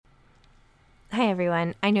Hi,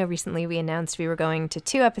 everyone. I know recently we announced we were going to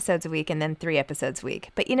 2 episodes a week and then 3 episodes a week.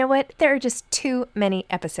 But you know what? There are just too many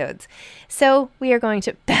episodes. So we are going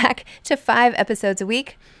back to 5 episodes a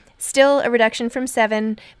week. Still a reduction from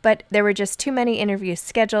 7, but there were just too many interviews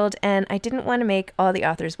scheduled, and I didn't want to make all the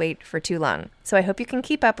authors wait for too long. So I hope you can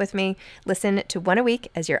keep up with me. Listen to 1 a week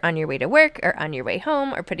as you're on your way to work or on your way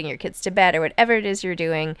home or putting your kids to bed or whatever it is you're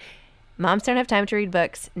doing. Moms Don't Have Time to Read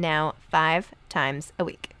Books, now 5 times a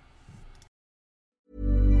week.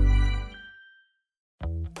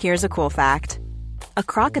 Here's a cool fact. A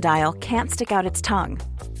crocodile can't stick out its tongue.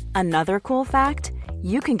 Another cool fact,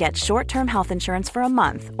 you can get short-term health insurance for a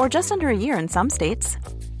month or just under a year in some states.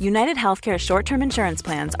 United Healthcare short-term insurance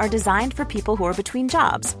plans are designed for people who are between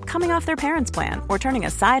jobs, coming off their parents' plan, or turning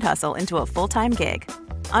a side hustle into a full-time gig.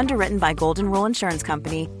 Underwritten by Golden Rule Insurance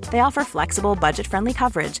Company, they offer flexible, budget-friendly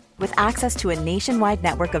coverage with access to a nationwide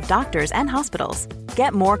network of doctors and hospitals.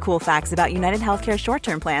 Get more cool facts about United Healthcare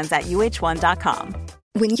short-term plans at uh1.com.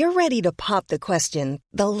 When you're ready to pop the question,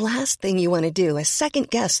 the last thing you want to do is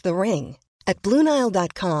second-guess the ring. At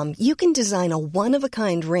BlueNile.com, you can design a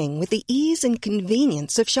one-of-a-kind ring with the ease and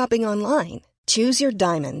convenience of shopping online. Choose your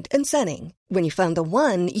diamond and setting. When you find the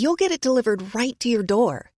one, you'll get it delivered right to your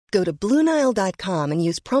door. Go to BlueNile.com and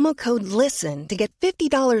use promo code LISTEN to get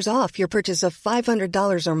 $50 off your purchase of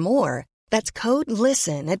 $500 or more. That's code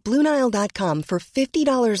LISTEN at BlueNile.com for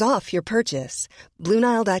 $50 off your purchase.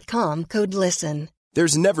 BlueNile.com, code LISTEN.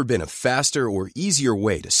 There's never been a faster or easier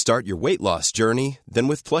way to start your weight loss journey than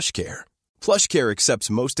with PlushCare. PlushCare accepts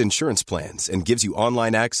most insurance plans and gives you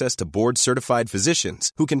online access to board-certified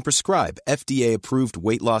physicians who can prescribe FDA-approved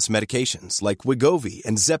weight loss medications like Wegovy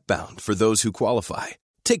and Zepbound for those who qualify.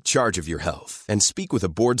 Take charge of your health and speak with a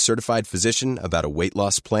board-certified physician about a weight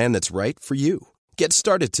loss plan that's right for you. Get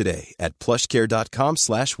started today at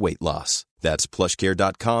plushcare.com/weight loss. That's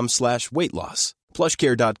plushcare.com/weight loss.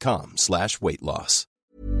 plushcare.com/weight loss.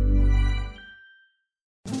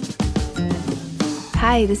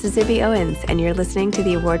 Hi, this is Zibby Owens, and you're listening to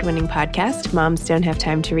the award-winning podcast, Moms Don't Have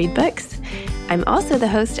Time to Read Books. I'm also the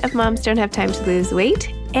host of Moms Don't Have Time to Lose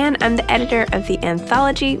Weight, and I'm the editor of the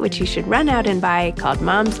anthology, which you should run out and buy, called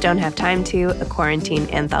Moms Don't Have Time to, a quarantine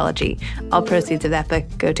anthology. All proceeds of that book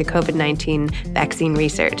go to COVID-19 vaccine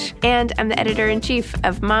research. And I'm the editor-in-chief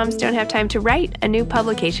of Moms Don't Have Time to Write, a new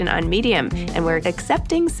publication on Medium, and we're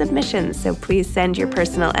accepting submissions, so please send your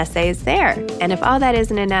personal essays there. And if all that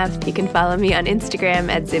isn't enough, you can follow me on Instagram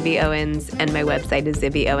at Zibby Owens, and my website is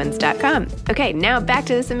zibbyowens.com. Okay, now back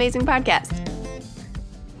to this amazing podcast.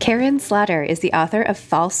 Karin Slaughter is the author of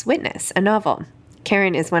False Witness, a novel.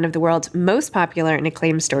 Karin is one of the world's most popular and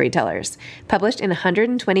acclaimed storytellers. Published in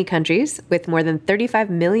 120 countries, with more than 35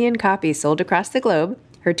 million copies sold across the globe,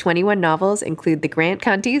 her 21 novels include the Grant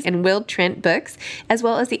Contes and Will Trent books, as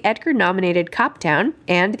well as the Edgar-nominated Coptown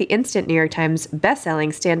and the instant New York Times bestselling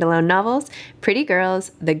standalone novels, Pretty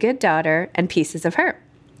Girls, The Good Daughter, and Pieces of Her.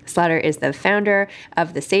 Slaughter is the founder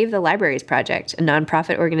of the Save the Libraries Project, a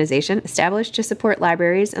nonprofit organization established to support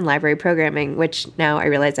libraries and library programming, which now I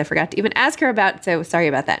realize I forgot to even ask her about, so sorry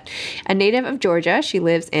about that. A native of Georgia, she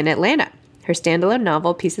lives in Atlanta. Her standalone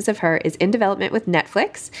novel, Pieces of Her, is in development with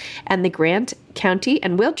Netflix, and the Grant County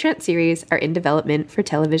and Will Trent series are in development for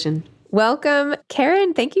television. Welcome,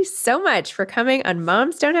 Karin. Thank you so much for coming on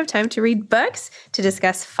Moms Don't Have Time to Read Books to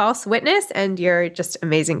discuss False Witness and your just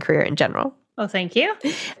amazing career in general. Well, thank you.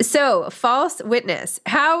 So, False Witness.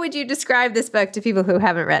 How would you describe this book to people who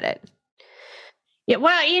haven't read it? Yeah,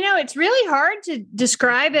 well, it's really hard to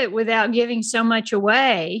describe it without giving so much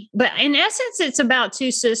away. But in essence, it's about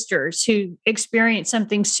 2 sisters who experience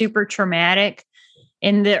something super traumatic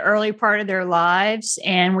in the early part of their lives.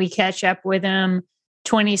 And we catch up with them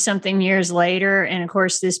 20-something years later. And of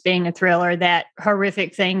course, this being a thriller, that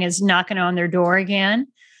horrific thing is knocking on their door again.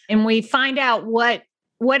 And we find out what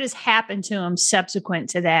has happened to them subsequent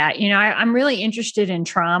to that. I'm really interested in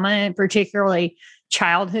trauma, particularly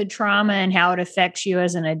childhood trauma and how it affects you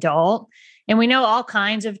as an adult. And we know all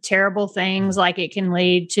kinds of terrible things, like it can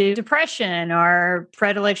lead to depression or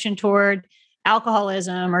predilection toward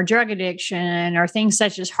alcoholism or drug addiction or things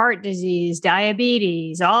such as heart disease,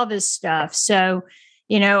 diabetes, all this stuff. So,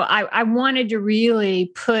 I wanted to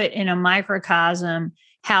really put in a microcosm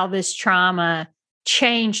how this trauma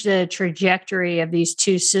changed the trajectory of these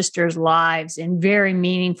 2 sisters' lives in very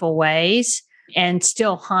meaningful ways and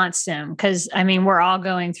still haunts them. Because, we're all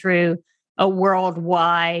going through a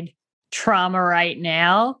worldwide trauma right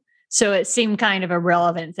now. So it seemed kind of a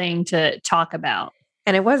relevant thing to talk about.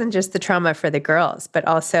 And it wasn't just the trauma for the girls, but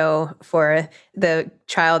also for the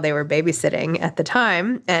child they were babysitting at the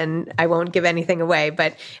time. And I won't give anything away,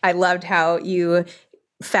 but I loved how you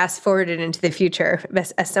fast forwarded into the future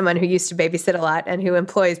as someone who used to babysit a lot and who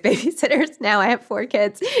employs babysitters. Now I have 4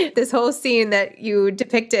 kids. This whole scene that you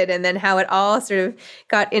depicted and then how it all sort of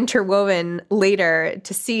got interwoven later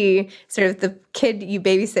to see sort of the kid you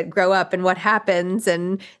babysit grow up and what happens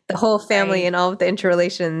and the whole family and all of the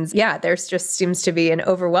interrelations. Yeah, there's just seems to be an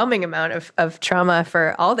overwhelming amount of trauma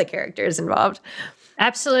for all the characters involved.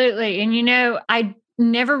 Absolutely. And, I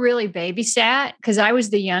never really babysat because I was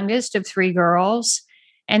the youngest of 3 girls.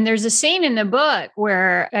 And there's a scene in the book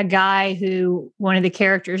where a guy who one of the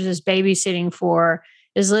characters is babysitting for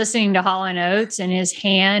is listening to Hall & Oates and his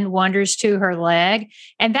hand wanders to her leg.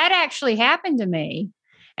 And that actually happened to me.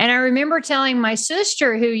 And I remember telling my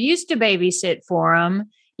sister who used to babysit for him,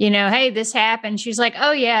 hey, this happened. She's like,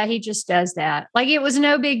 oh, yeah, he just does that. Like it was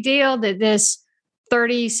no big deal that this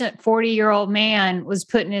 40-year-old man was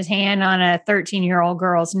putting his hand on a 13-year-old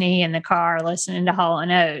girl's knee in the car listening to Hall &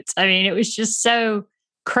 Oates. I mean, it was just so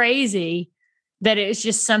crazy that it's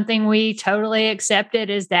just something we totally accepted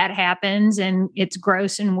as that happens and it's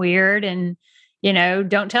gross and weird and,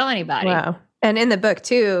 don't tell anybody. Wow. And in the book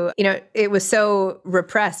too, it was so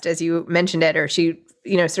repressed as you mentioned it, or she,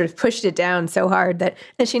 sort of pushed it down so hard that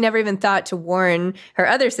she never even thought to warn her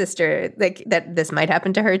other sister, like that this might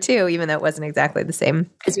happen to her too, even though it wasn't exactly the same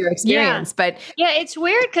as your experience. Yeah. But yeah, it's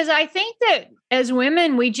weird because I think that as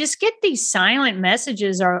women, we just get these silent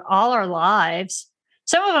messages all our lives.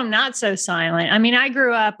 Some of them not so silent. I mean, I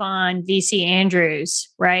grew up on VC Andrews,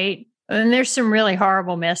 right? And there's some really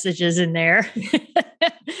horrible messages in there.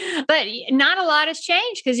 But not a lot has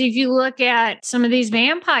changed because if you look at some of these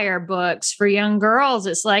vampire books for young girls,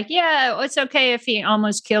 it's like, yeah, it's okay if he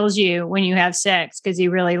almost kills you when you have sex because he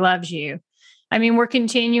really loves you. I mean, we're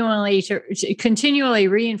continually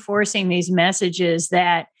reinforcing these messages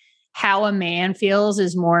that how a man feels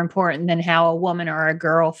is more important than how a woman or a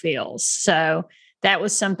girl feels. So that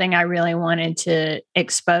was something I really wanted to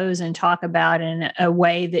expose and talk about in a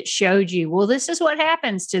way that showed you, well, this is what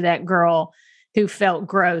happens to that girl who felt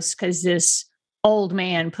gross because this old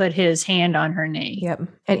man put his hand on her knee. Yep.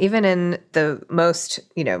 And even in the most,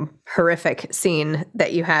 horrific scene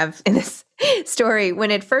that you have in this story, when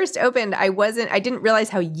it first opened, I didn't realize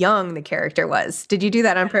how young the character was. Did you do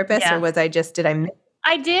that on purpose or did I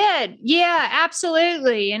I did. Yeah,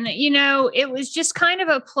 absolutely. And, it was just kind of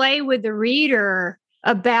a play with the reader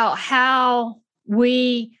about how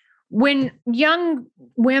when young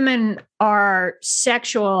women are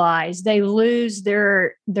sexualized, they lose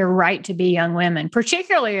their right to be young women,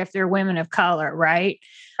 particularly if they're women of color, right?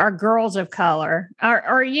 Or girls of color.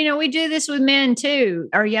 Or we do this with men too.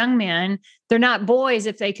 Our young men, they're not boys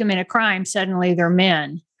if they commit a crime, suddenly they're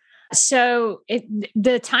men. So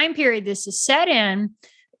the time period this is set in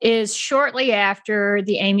is shortly after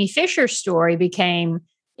the Amy Fisher story became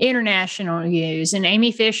international news. And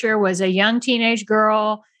Amy Fisher was a young teenage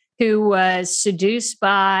girl who was seduced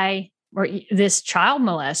by this child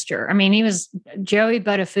molester. I mean, Joey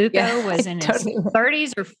Buttafuoco was in his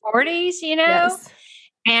 30s or 40s, Yes.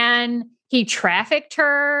 And he trafficked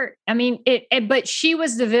her. I mean, but she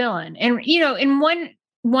was the villain. And, in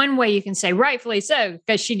one way you can say rightfully so,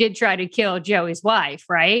 because she did try to kill Joey's wife,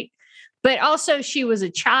 right? But also she was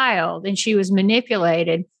a child and she was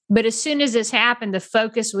manipulated. But as soon as this happened, the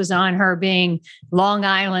focus was on her being Long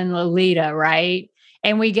Island Lolita, right?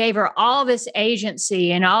 And we gave her all this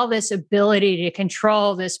agency and all this ability to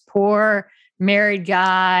control this poor married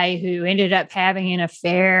guy who ended up having an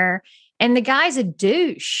affair. And the guy's a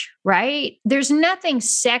douche, right? There's nothing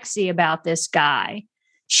sexy about this guy.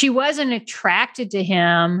 She wasn't attracted to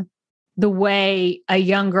him the way a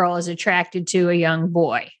young girl is attracted to a young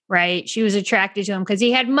boy, right? She was attracted to him because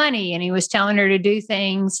he had money and he was telling her to do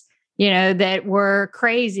things, that were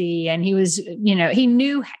crazy. And he was, he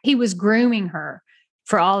knew he was grooming her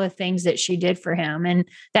for all the things that she did for him. And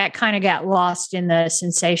that kind of got lost in the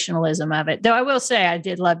sensationalism of it. Though I will say I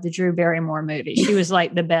did love the Drew Barrymore movie. She was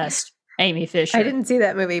like the best Amy Fisher. I didn't see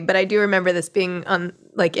that movie, but I do remember this being on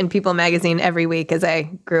in People magazine every week as I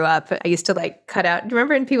grew up. I used to cut out. Do you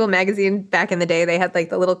remember in People magazine back in the day, they had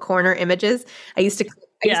the little corner images? I used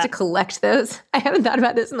to collect those. I haven't thought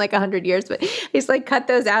about this in 100 years, but I used to cut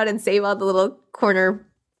those out and save all the little corner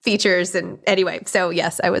features. And anyway, so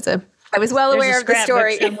yes, I was well aware of the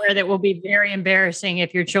story. Somewhere that will be very embarrassing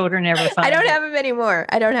if your children ever find I don't have them anymore.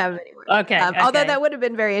 Okay. Although that would have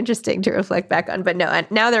been very interesting to reflect back on, but no,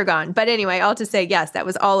 now they're gone. But anyway, all to say, yes, that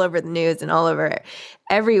was all over the news and all over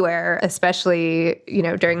everywhere, especially,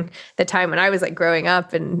 during the time when I was growing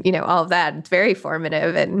up and, all of that. It's very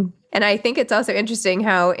formative. And I think it's also interesting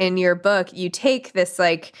how in your book, you take this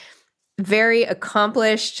very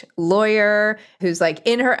accomplished lawyer who's like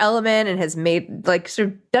in her element and has made like sort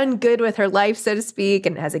of done good with her life, so to speak,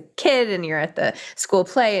 and has a kid, and you're at the school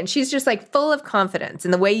play, and she's just like full of confidence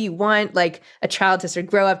in the way you want like a child to sort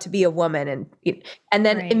of grow up to be a woman. And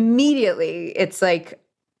then immediately it's like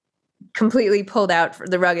completely pulled out,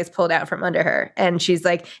 the rug is pulled out from under her. And she's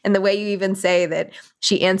like, and the way you even say that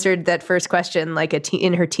she answered that first question like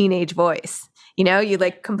in her teenage voice. You know, you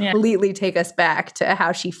like completely take us back to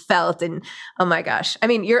how she felt. And oh my gosh. I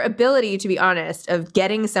mean, your ability, to be honest, of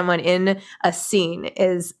getting someone in a scene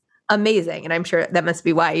is amazing. And I'm sure that must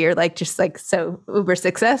be why you're like just like so uber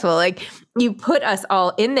successful. Like you put us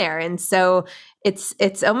all in there. And so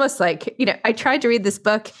it's almost like, you know, I tried to read this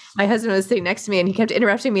book. My husband was sitting next to me and he kept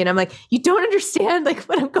interrupting me. And I'm like, you don't understand like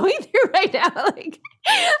what I'm going through right now. Like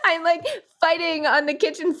I'm like fighting on the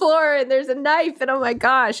kitchen floor and there's a knife and oh my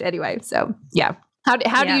gosh. Anyway, so yeah. How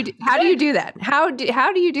do you do that? How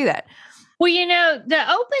do you do that? Well, you know, the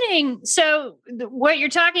opening, so what you're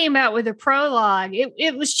talking about with the prologue,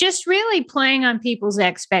 it was just really playing on people's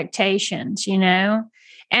expectations, you know,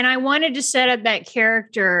 and I wanted to set up that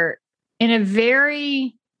character in a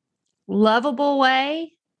very lovable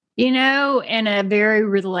way, you know, in a very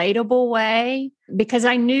relatable way, because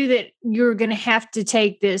I knew that you were going to have to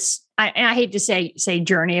take this. I hate to say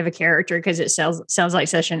journey of a character because it sounds like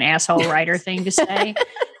such an asshole writer thing to say.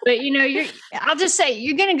 But, you know, I'll just say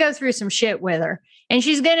you're going to go through some shit with her and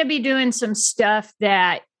she's going to be doing some stuff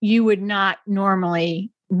that you would not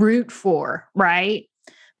normally root for. Right.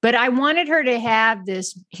 But I wanted her to have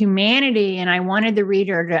this humanity and I wanted the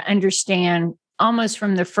reader to understand almost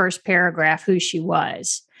from the first paragraph who she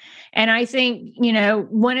was. And I think, you know,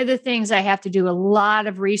 one of the things I have to do a lot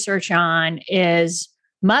of research on is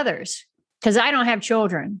mothers, because I don't have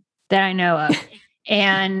children that I know of.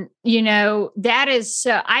 And, you know, that is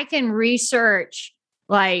so I can research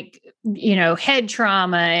like, you know, head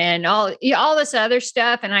trauma and all this other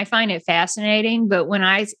stuff. And I find it fascinating. But when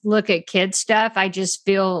I look at kid stuff, I just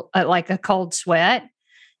feel like a cold sweat.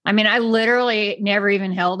 I mean, I literally never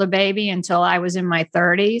even held a baby until I was in my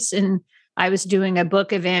 30s. And I was doing a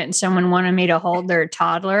book event and someone wanted me to hold their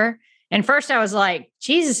toddler. And first I was like,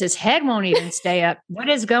 Jesus, his head won't even stay up. What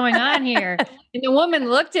is going on here? And the woman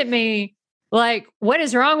looked at me like, what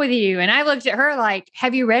is wrong with you? And I looked at her like,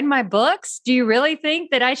 have you read my books? Do you really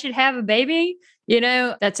think that I should have a baby? You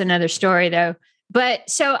know, that's another story though. But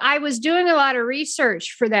so I was doing a lot of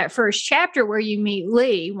research for that first chapter where you meet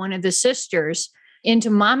Lee, one of the sisters, into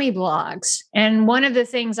mommy blogs. And one of the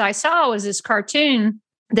things I saw was this cartoon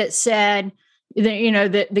that said, that, you know,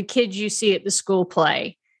 the kids you see at the school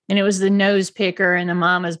play. And it was the nose picker and the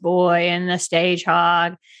mama's boy and the stage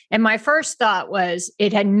hog. And my first thought was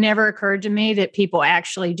it had never occurred to me that people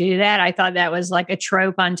actually do that. I thought that was like a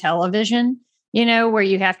trope on television, you know, where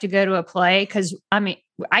you have to go to a play. Because, I mean,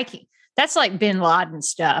 that's like bin Laden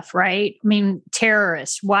stuff, right? I mean,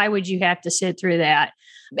 terrorists. Why would you have to sit through that?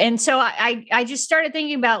 And so I just started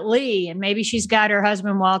thinking about Lee, and maybe she's got her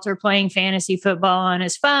husband Walter playing fantasy football on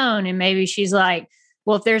his phone. And maybe she's like,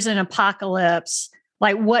 well, if there's an apocalypse,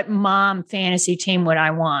 like what mom fantasy team would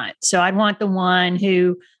I want? So I'd want the one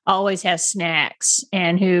who always has snacks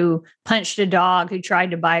and who punched a dog who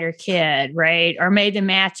tried to bite her kid, right? Or made the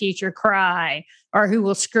math teacher cry, or who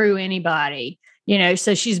will screw anybody, you know,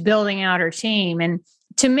 so she's building out her team. And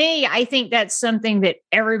to me, I think that's something that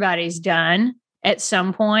everybody's done at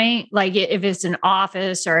some point, like if it's an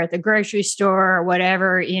office or at the grocery store or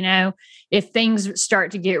whatever, you know, if things start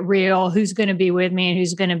to get real, who's going to be with me and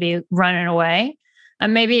who's going to be running away?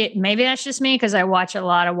 Maybe that's just me because I watch a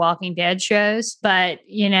lot of Walking Dead shows, but,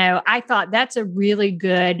 you know, I thought that's a really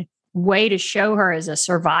good way to show her as a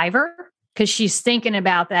survivor because she's thinking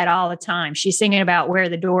about that all the time. She's thinking about where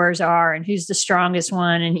the doors are and who's the strongest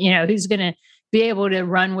one and, you know, who's going to be able to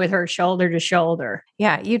run with her shoulder to shoulder.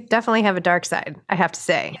 Yeah, you definitely have a dark side, I have to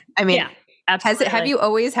say. I mean, absolutely. Have you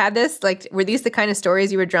always had this? Like, were these the kind of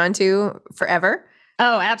stories you were drawn to forever?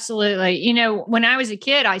 Oh, absolutely. You know, when I was a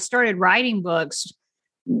kid, I started writing books.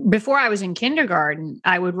 Before I was in kindergarten,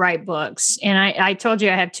 I would write books. And I told you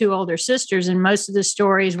I have two older sisters, and most of the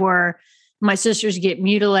stories were my sisters get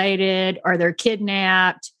mutilated or they're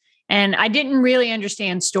kidnapped. And I didn't really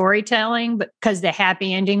understand storytelling, but because the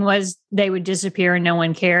happy ending was they would disappear and no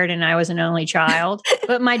one cared. And I was an only child.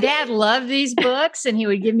 But my dad loved these books and he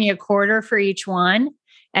would give me $0.25 for each one.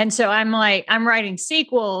 And so I'm writing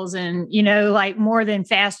sequels and, you know, like more than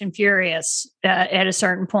Fast and Furious at a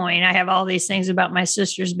certain point. I have all these things about my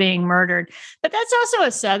sisters being murdered. But that's also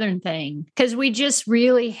a Southern thing because we just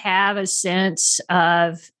really have a sense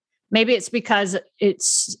of Maybe it's because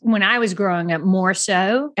it's when I was growing up more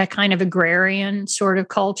so a kind of agrarian sort of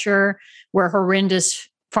culture where horrendous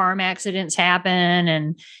farm accidents happen.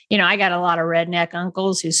 And, I got a lot of redneck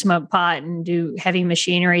uncles who smoke pot and do heavy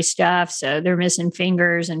machinery stuff. So they're missing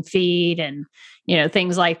fingers and feet and,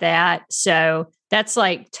 things like that. So that's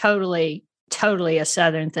like totally a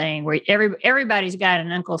Southern thing where everybody's got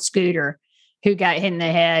an Uncle Scooter who got hit in the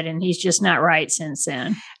head and he's just not right since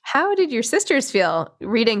then. How did your sisters feel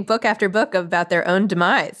reading book after book about their own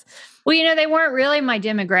demise? Well, they weren't really my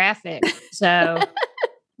demographic. So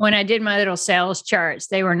when I did my little sales charts,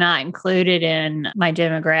 they were not included in my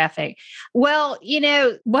demographic. Well,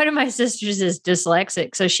 one of my sisters is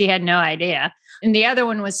dyslexic, so she had no idea. And the other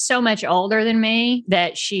one was so much older than me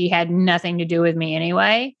that she had nothing to do with me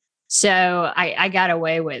anyway. So I got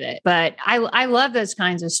away with it. But I love those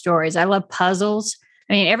kinds of stories. I love puzzles.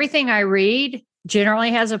 I mean, everything I read generally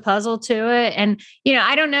has a puzzle to it. And,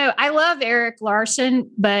 I don't know. I love Eric Larson,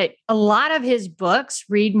 but a lot of his books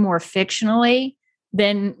read more fictionally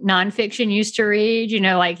than nonfiction used to read.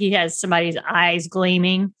 Like he has somebody's eyes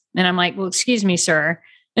gleaming. And I'm like, well, excuse me, sir.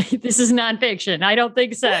 This is nonfiction. I don't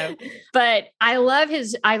think so. But I love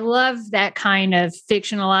that kind of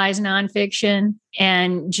fictionalized nonfiction.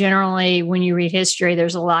 And generally, when you read history,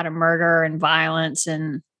 there's a lot of murder and violence.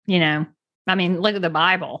 And, look at the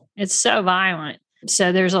Bible. It's so violent.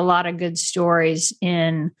 So there's a lot of good stories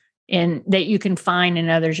in that you can find in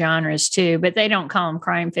other genres too, but they don't call them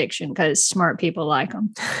crime fiction because smart people like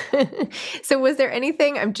them. So was there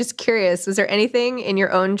anything, I'm just curious, was there anything in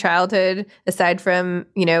your own childhood, aside from,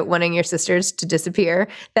 wanting your sisters to disappear,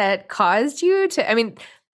 that caused you to, I'm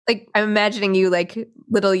imagining you,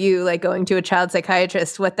 little you, going to a child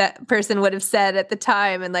psychiatrist, what that person would have said at the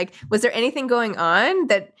time. And was there anything going on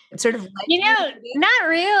that sort of not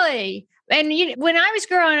really. And when I was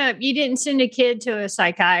growing up, you didn't send a kid to a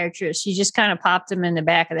psychiatrist. You just kind of popped them in the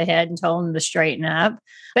back of the head and told them to straighten up.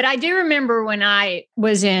 But I do remember when I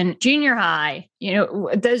was in junior high,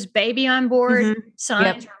 those baby on board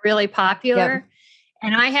signs were really popular. Yep.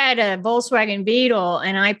 And I had a Volkswagen Beetle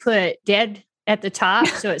and I put dead at the top.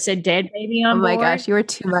 So it said dead baby on board. Oh my gosh, you were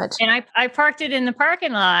too much. And I parked it in the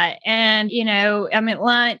parking lot and, I'm at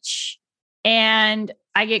lunch and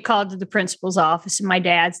I get called to the principal's office and my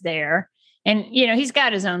dad's there. And, he's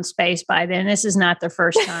got his own space by then. This is not the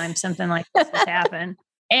first time something like this has happened.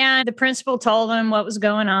 And the principal told him what was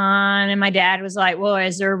going on. And my dad was like, well,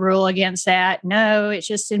 is there a rule against that? No, it's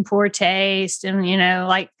just in poor taste. And,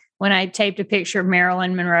 when I taped a picture of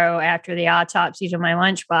Marilyn Monroe after the autopsy to my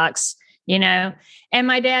lunchbox, and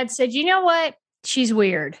my dad said, you know what? She's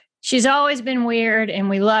weird. She's always been weird and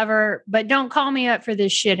we love her, but don't call me up for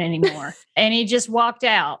this shit anymore. And he just walked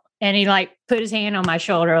out. And he put his hand on my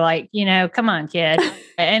shoulder, come on, kid.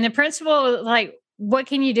 And the principal was like, what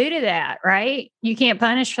can you do to that? Right? You can't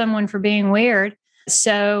punish someone for being weird.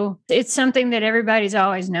 So it's something that everybody's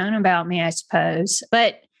always known about me, I suppose.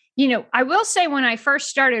 But, I will say when I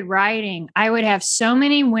first started writing, I would have so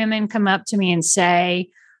many women come up to me and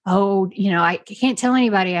say, oh, I can't tell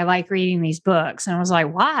anybody I like reading these books. And I was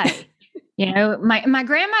like, why? My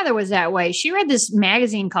grandmother was that way. She read this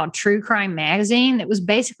magazine called True Crime Magazine that was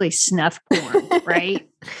basically snuff porn, right?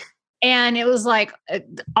 And it was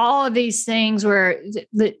all of these things where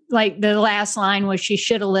the last line was she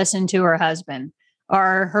should have listened to her husband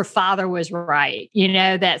or her father was right,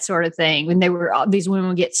 that sort of thing. When these women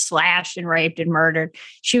would get slashed and raped and murdered.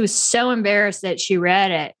 She was so embarrassed that she read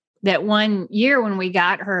it. That one year when we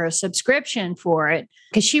got her a subscription for it,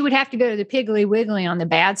 because she would have to go to the Piggly Wiggly on the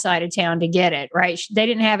bad side of town to get it, right? They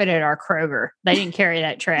didn't have it at our Kroger. They didn't carry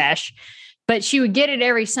that trash. But she would get it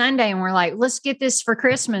every Sunday and we're like, let's get this for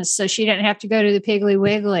Christmas so she didn't have to go to the Piggly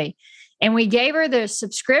Wiggly. And we gave her the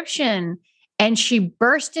subscription and she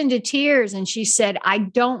burst into tears and she said, I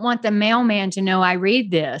don't want the mailman to know I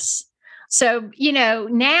read this. So,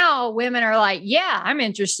 now women are like, yeah, I'm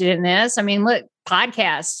interested in this. I mean, look,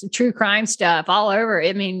 podcasts, true crime stuff all over.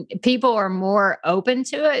 I mean, people are more open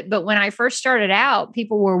to it. But when I first started out,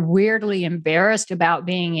 people were weirdly embarrassed about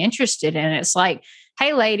being interested in it. It's like,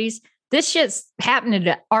 hey, ladies, this shit's happening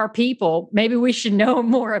to our people. Maybe we should know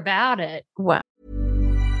more about it. Wow.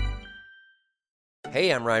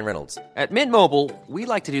 Hey, I'm Ryan Reynolds. At Mint Mobile, we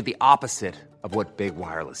like to do the opposite of what Big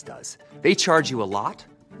Wireless does. They charge you a lot.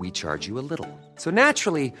 We charge you a little. So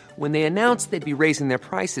naturally, when they announced they'd be raising their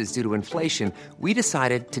prices due to inflation, we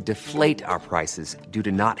decided to deflate our prices due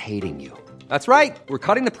to not hating you. That's right. We're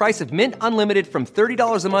cutting the price of Mint Unlimited from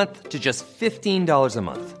 $30 a month to just $15 a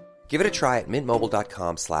month. Give it a try at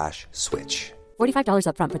mintmobile.com/switch. $45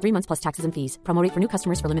 up front for 3 months plus taxes and fees. Promo rate for new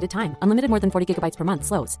customers for limited time. Unlimited more than 40 gigabytes per month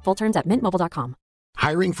slows. Full terms at mintmobile.com.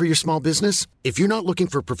 Hiring for your small business? If you're not looking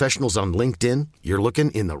for professionals on LinkedIn, you're looking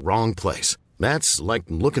in the wrong place. That's like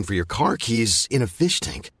looking for your car keys in a fish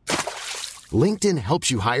tank. LinkedIn helps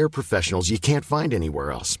you hire professionals you can't find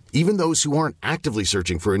anywhere else, even those who aren't actively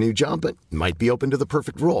searching for a new job but might be open to the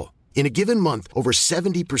perfect role. In a given month, over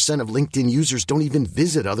 70% of LinkedIn users don't even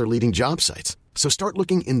visit other leading job sites. So start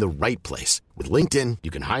looking in the right place. With LinkedIn, you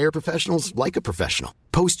can hire professionals like a professional.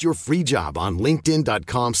 Post your free job on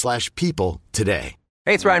linkedin.com/people today.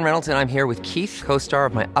 Hey, it's Ryan Reynolds, and I'm here with Keith, co-star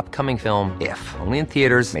of my upcoming film, If, only in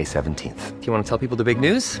theaters May 17th. Do you want to tell people the big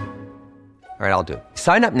news? All right, I'll do it.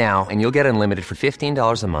 Sign up now and you'll get unlimited for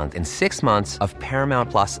 $15 a month and 6 months of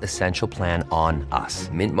Paramount Plus Essential Plan on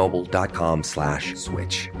us.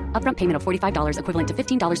 MintMobile.com/switch. Upfront payment of $45 equivalent to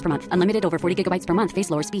 $15 per month. Unlimited over 40 gigabytes per month.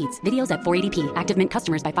 Face lower speeds. Videos at 480p. Active Mint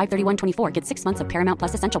customers by 531.24 get 6 months of Paramount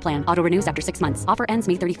Plus Essential Plan. Auto renews after 6 months. Offer ends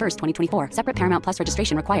May 31st, 2024. Separate Paramount Plus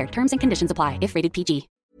registration required. Terms and conditions apply if rated PG.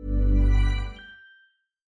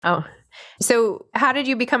 Oh, so how did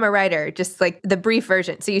you become a writer? Just like the brief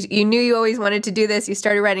version. So you knew you always wanted to do this. You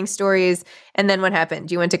started writing stories. And then what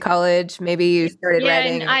happened? You went to college. Maybe you started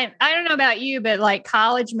writing. And I don't know about you, but like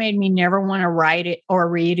college made me never want to write it or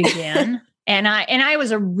read again. And I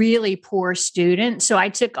was a really poor student. So I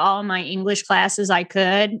took all my English classes I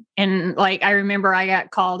could. And like, I remember I got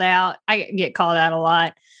called out. I get called out a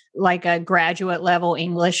lot, like a graduate level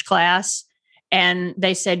English class. And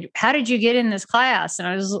they said, how did you get in this class?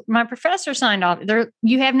 And my professor signed off.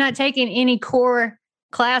 You have not taken any core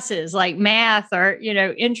classes like math or,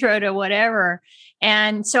 intro to whatever.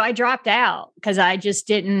 And so I dropped out because I just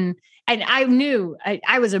didn't. And I knew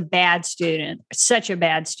I was a bad student, such a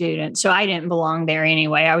bad student. So I didn't belong there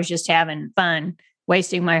anyway. I was just having fun,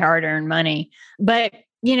 wasting my hard-earned money. But,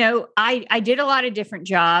 I did a lot of different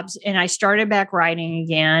jobs and I started back writing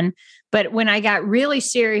again. But when I got really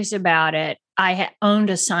serious about it, I had owned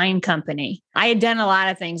a sign company. I had done a lot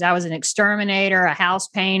of things. I was an exterminator, a house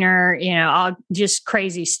painter, all just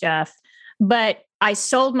crazy stuff. But I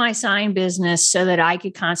sold my sign business so that I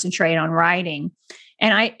could concentrate on writing.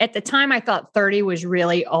 And at the time, I thought 30 was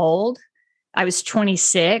really old. I was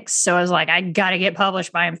 26. So I was like, I got to get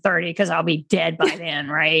published by I'm 30 because I'll be dead by then,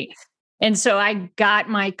 right? And so I got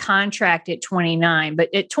my contract at 29.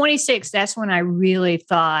 But at 26, that's when I really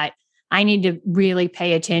thought, I need to really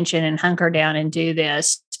pay attention and hunker down and do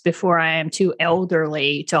this before I am too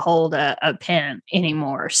elderly to hold a pen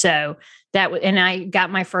anymore. So and I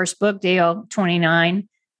got my first book deal, 29. It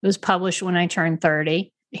was published when I turned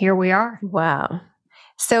 30. Here we are. Wow.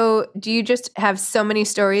 So do you just have so many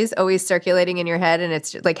stories always circulating in your head? And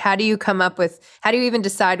it's like, how do you even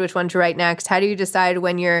decide which one to write next? How do you decide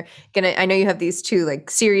when you're I know you have these two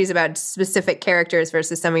like series about specific characters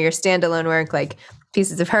versus some of your standalone work, like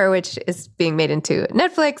Pieces of Her, which is being made into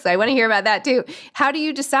Netflix. I want to hear about that too. How do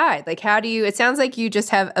you decide? Like, it sounds like you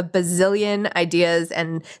just have a bazillion ideas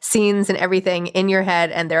and scenes and everything in your head,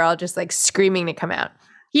 and they're all just like screaming to come out.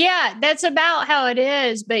 Yeah, that's about how it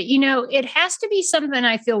is. But, it has to be something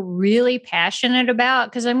I feel really passionate about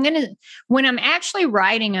because when I'm actually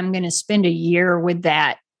writing, I'm going to spend a year with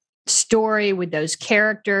that story, with those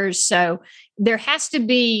characters. So there has to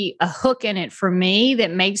be a hook in it for me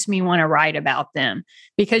that makes me want to write about them.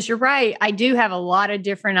 Because you're right, I do have a lot of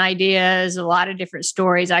different ideas, a lot of different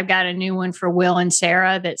stories. I've got a new one for Will and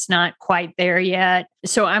Sarah that's not quite there yet.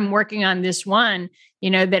 So I'm working on this one,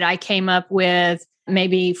 that I came up with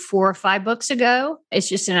maybe 4 or 5 books ago. It's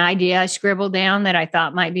just an idea I scribbled down that I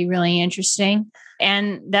thought might be really interesting.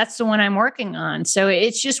 And that's the one I'm working on. So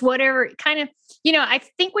it's just whatever kind of, I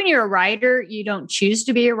think when you're a writer, you don't choose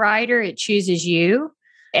to be a writer. It chooses you.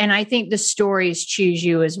 And I think the stories choose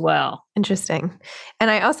you as well. Interesting. And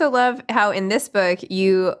I also love how in this book,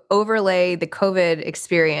 you overlay the COVID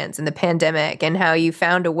experience and the pandemic and how you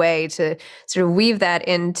found a way to sort of weave that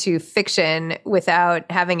into fiction without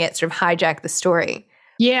having it sort of hijack the story.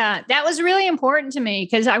 Yeah, that was really important to me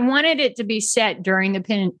because I wanted it to be set during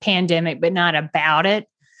the pandemic, but not about it.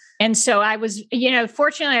 And so I was,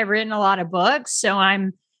 fortunately, I've written a lot of books, so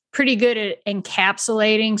I'm pretty good at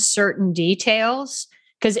encapsulating certain details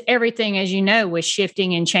because everything, as you know, was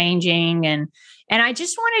shifting and changing. And I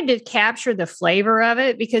just wanted to capture the flavor of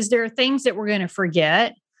it because there are things that we're going to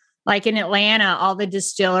forget. Like in Atlanta, all the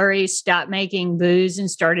distilleries stopped making booze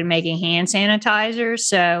and started making hand sanitizers.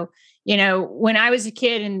 So when I was a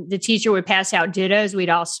kid and the teacher would pass out dittos, we'd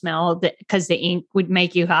all smell because the ink would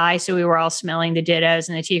make you high. So we were all smelling the dittos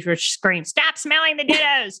and the teacher would scream, "Stop smelling the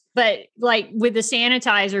dittos." But like with the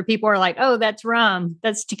sanitizer, people are like, "Oh, that's rum.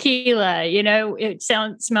 That's tequila." It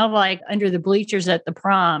smelled like under the bleachers at the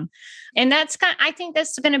prom. And I think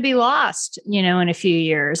that's going to be lost, in a few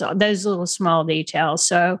years, those little small details.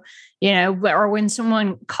 So, or when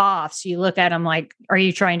someone coughs, you look at them like, "Are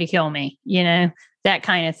you trying to kill me?" That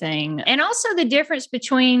kind of thing. And also the difference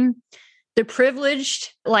between the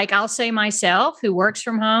privileged, like I'll say myself, who works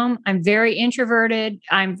from home. I'm very introverted.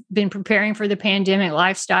 I've been preparing for the pandemic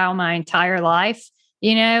lifestyle my entire life,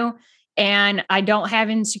 and I don't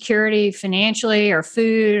have insecurity financially or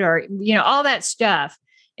food or, all that stuff.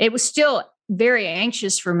 It was still very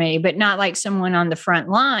anxious for me, but not like someone on the front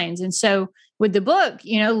lines. And so with the book,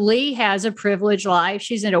 Lee has a privileged life.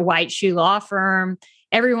 She's in a white shoe law firm.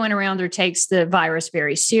 Everyone around her takes the virus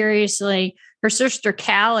very seriously. Her sister,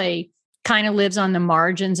 Callie, kind of lives on the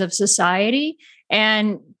margins of society,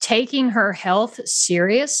 and taking her health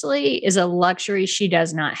seriously is a luxury she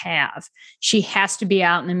does not have. She has to be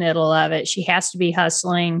out in the middle of it. She has to be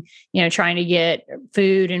hustling, trying to get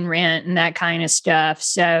food and rent and that kind of stuff.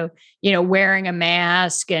 So, wearing a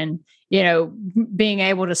mask and, being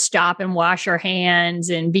able to stop and wash her hands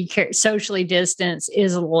and be socially distanced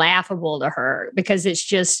is laughable to her, because it's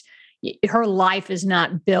just, her life is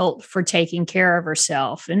not built for taking care of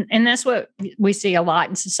herself. And that's what we see a lot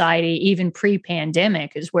in society, even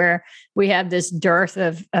pre-pandemic, is where we have this dearth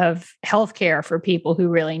of healthcare for people who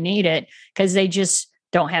really need it, because they just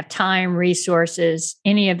don't have time, resources,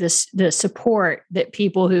 any of this, the support that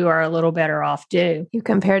people who are a little better off do. You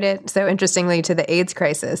compared it so interestingly to the AIDS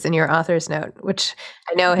crisis in your author's note, which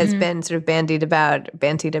I know has been sort of bandied about,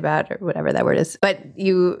 or whatever that word is. But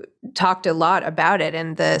you talked a lot about it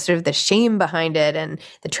and the sort of the shame behind it and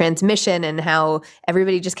the transmission and how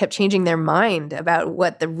everybody just kept changing their mind about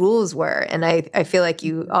what the rules were. And I feel like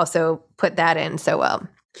you also put that in so well.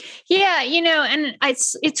 Yeah, and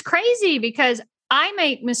it's crazy because I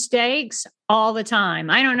make mistakes all the time.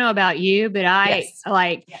 I don't know about you, but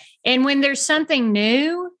and when there's something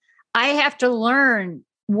new, I have to learn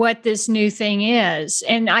what this new thing is.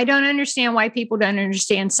 And I don't understand why people don't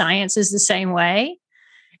understand science is the same way,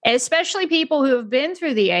 especially people who have been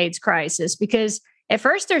through the AIDS crisis, because at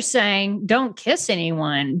first they're saying, don't kiss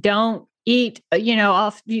anyone, don't eat,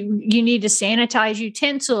 you need to sanitize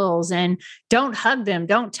utensils and don't hug them,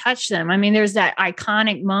 don't touch them. I mean, there's that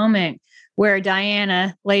iconic moment where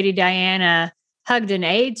Lady Diana hugged an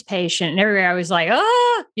AIDS patient and everybody was like,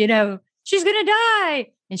 "Oh, she's going to die."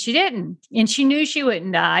 And she didn't. And she knew she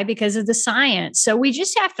wouldn't die because of the science. So we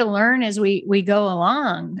just have to learn as we go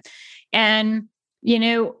along. And,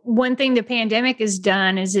 one thing the pandemic has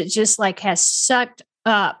done is it just has sucked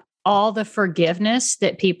up all the forgiveness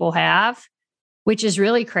that people have, which is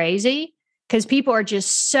really crazy because people are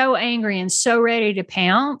just so angry and so ready to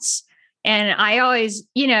pounce. And I always,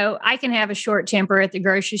 I can have a short temper at the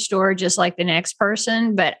grocery store just like the next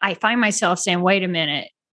person, but I find myself saying, wait a minute,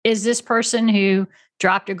 is this person who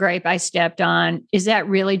dropped a grape I stepped on, is that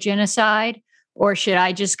really genocide? Or should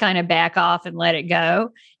I just kind of back off and let it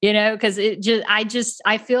go? Because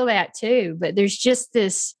I feel that too. But there's just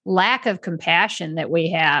this lack of compassion that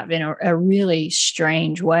we have in a really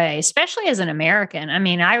strange way, especially as an American. I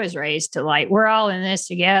mean, I was raised to we're all in this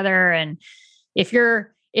together. And if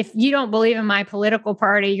you don't believe in my political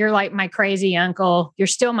party, you're like my crazy uncle. You're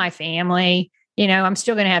still my family. I'm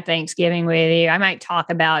still going to have Thanksgiving with you. I might talk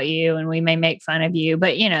about you and we may make fun of you,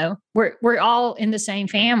 but we're all in the same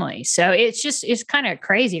family. So it's kind of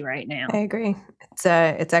crazy right now. I agree.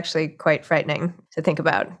 It's actually quite frightening to think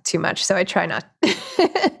about too much. So I try not.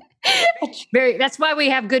 That's why we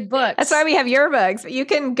have good books. That's why we have your books. But you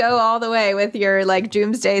can go all the way with your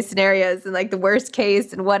doomsday scenarios and the worst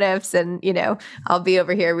case and what ifs. And, I'll be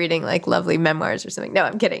over here reading lovely memoirs or something. No,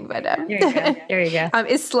 I'm kidding. But there you go.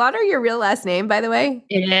 Is Slaughter your real last name, by the way?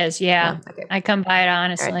 It is. Yeah. Oh, okay. I come by it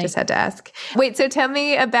honestly. All right, just had to ask. Wait, so tell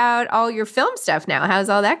me about all your film stuff now. How's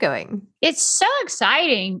all that going? It's so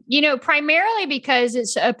exciting, primarily because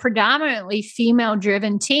it's a predominantly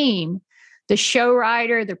female-driven team. The show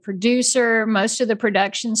writer, the producer, most of the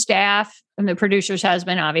production staff, and the producer's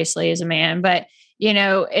husband obviously is a man, but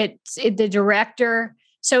it's the director.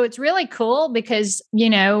 So it's really cool because,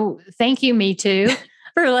 thank you, Me Too,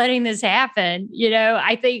 for letting this happen.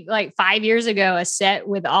 I think 5 years ago, a set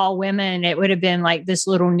with all women, it would have been this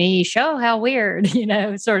little niche, oh, how weird,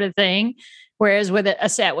 sort of thing. Whereas with a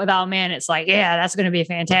set with all men, it's like, yeah, that's going to be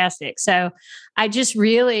fantastic. So I'm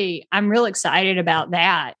real excited about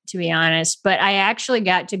that, to be honest. But I actually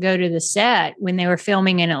got to go to the set when they were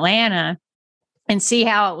filming in Atlanta and see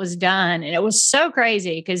how it was done. And it was so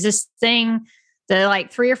crazy because this thing that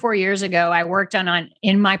like 3 or 4 years ago, I worked on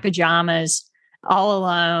in my pajamas all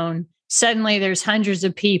alone. Suddenly there's hundreds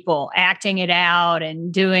of people acting it out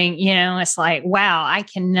and doing, it's like, wow, I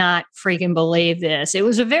cannot freaking believe this. It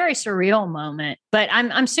was a very surreal moment, but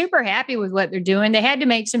I'm super happy with what they're doing. They had to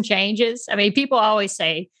make some changes. I mean, people always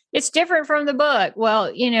say it's different from the book.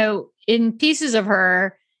 Well, in Pieces of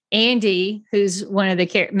Her, Andy, who's one of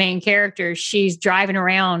the main characters, she's driving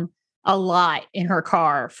around a lot in her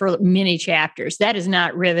car for many chapters. That is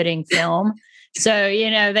not riveting film. So,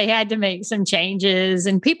 they had to make some changes,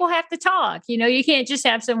 and people have to talk. You can't just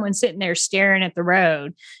have someone sitting there staring at the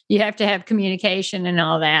road. You have to have communication and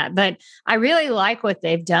all that. But I really like what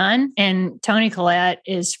they've done. And Toni Collette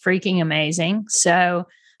is freaking amazing. So,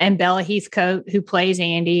 and Bella Heathcote, who plays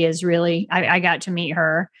Andy, is really, I got to meet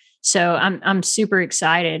her. So I'm super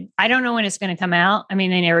excited. I don't know when it's going to come out. I mean,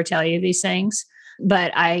 they never tell you these things,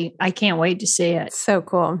 but I can't wait to see it. So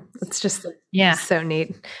cool. It's just so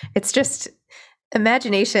neat. It's just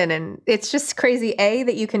imagination, and it's just crazy,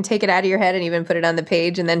 that you can take it out of your head and even put it on the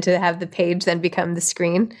page, and then to have the page then become the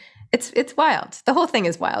screen. It's wild. The whole thing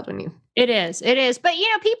is wild when you... It is. But,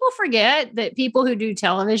 people forget that people who do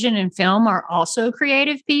television and film are also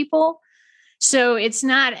creative people. So it's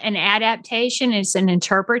not an adaptation, it's an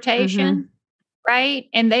interpretation, right?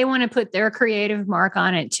 And they want to put their creative mark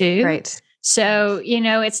on it too. Right. So,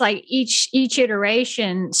 it's like each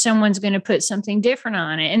iteration, someone's going to put something different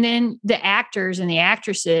on it. And then the actors and the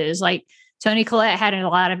actresses, like Toni Collette had a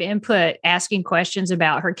lot of input asking questions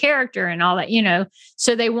about her character and all that,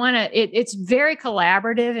 so they want to, it's very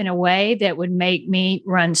collaborative in a way that would make me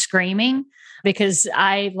run screaming, because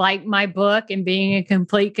I like my book and being in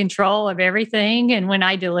complete control of everything. And when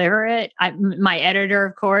I deliver it, my editor,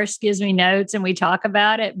 of course, gives me notes and we talk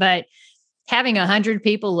about it. But having 100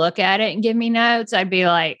 people look at it and give me notes, I'd be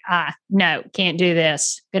like, no, can't do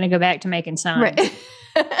this. Going to go back to making signs.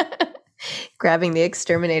 Right. Grabbing the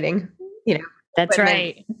exterminating, That's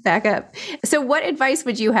right. Back up. So what advice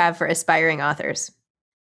would you have for aspiring authors?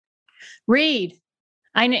 Read.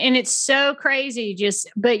 And it's so crazy,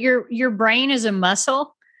 but your brain is a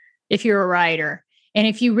muscle if you're a writer. And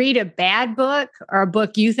if you read a bad book or a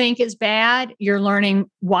book you think is bad, you're learning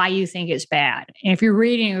why you think it's bad. And if you're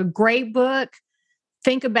reading a great book,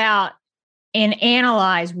 think about and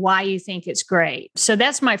analyze why you think it's great. So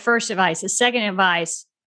that's my first advice. The second advice,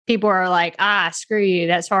 people are like, screw you.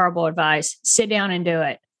 That's horrible advice. Sit down and do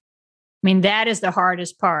it. I mean, that is the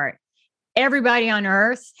hardest part. Everybody on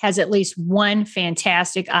earth has at least one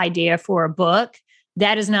fantastic idea for a book.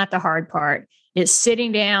 That is not the hard part. It's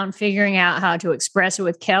sitting down, figuring out how to express it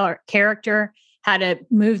with character, how to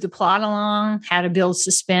move the plot along, how to build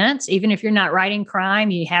suspense. Even if you're not writing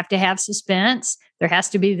crime, you have to have suspense. There has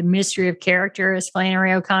to be the mystery of character, as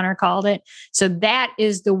Flannery O'Connor called it. So that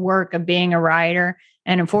is the work of being a writer.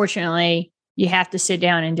 And unfortunately, you have to sit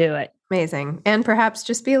down and do it. Amazing. And perhaps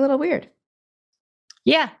just be a little weird.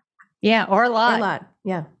 Yeah. Yeah. Or a lot. A lot.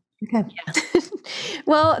 Yeah. Okay. Yeah.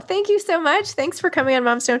 Well, thank you so much. Thanks for coming on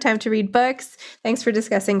Moms Don't Have to Read Books. Thanks for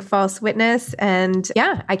discussing False Witness. And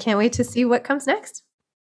I can't wait to see what comes next.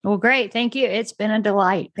 Well, great. Thank you. It's been a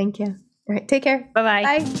delight. Thank you. All right. Take care. Bye-bye.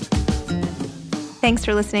 Bye. Thanks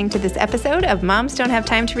for listening to this episode of Moms Don't Have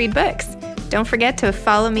Time to Read Books. Don't forget to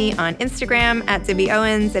follow me on Instagram at Zibby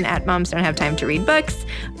Owens and at Moms Don't Have Time to Read Books.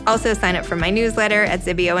 Also sign up for my newsletter at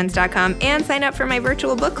zibbyowens.com and sign up for my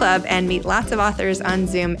virtual book club and meet lots of authors on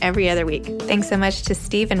Zoom every other week. Thanks so much to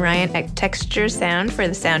Steve and Ryan at Texture Sound for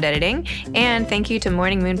the sound editing. And thank you to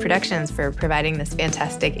Morning Moon Productions for providing this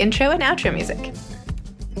fantastic intro and outro music.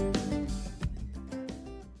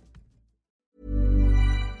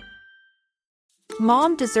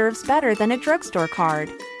 Mom deserves better than a drugstore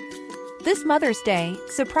card. This Mother's Day,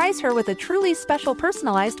 surprise her with a truly special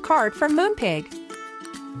personalized card from Moonpig.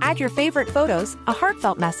 Add your favorite photos, a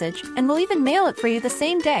heartfelt message, and we'll even mail it for you the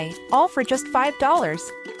same day, all for just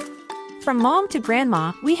 $5. From mom to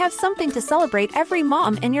grandma, we have something to celebrate every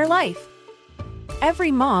mom in your life.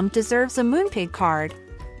 Every mom deserves a Moonpig card.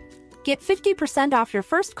 Get 50% off your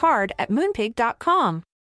first card at Moonpig.com.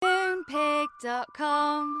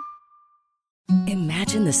 Moonpig.com.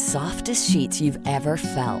 Imagine the softest sheets you've ever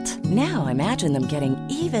felt. Now imagine them getting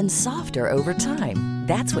even softer over time.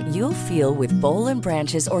 That's what you'll feel with Boll &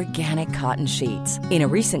 Branch's organic cotton sheets. In a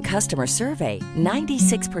recent customer survey,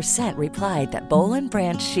 96% replied that Boll &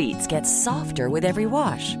 Branch sheets get softer with every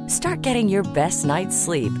wash. Start getting your best night's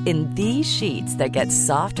sleep in these sheets that get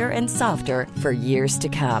softer and softer for years to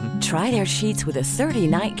come. Try their sheets with a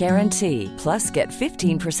 30-night guarantee. Plus, get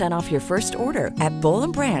 15% off your first order at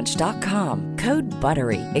bollandbranch.com. Code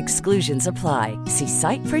BUTTERY. Exclusions apply. See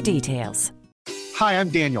site for details. Hi, I'm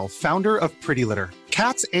Daniel, founder of Pretty Litter.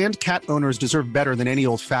 Cats and cat owners deserve better than any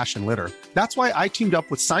old-fashioned litter. That's why I teamed up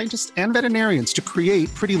with scientists and veterinarians to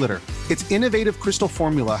create Pretty Litter. Its innovative crystal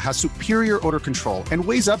formula has superior odor control and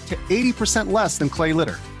weighs up to 80% less than clay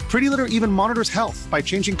litter. Pretty Litter even monitors health by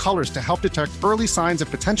changing colors to help detect early signs of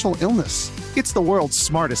potential illness. It's the world's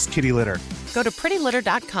smartest kitty litter. Go to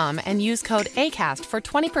prettylitter.com and use code ACAST for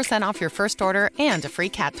 20% off your first order and a free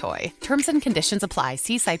cat toy. Terms and conditions apply.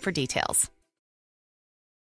 See site for details.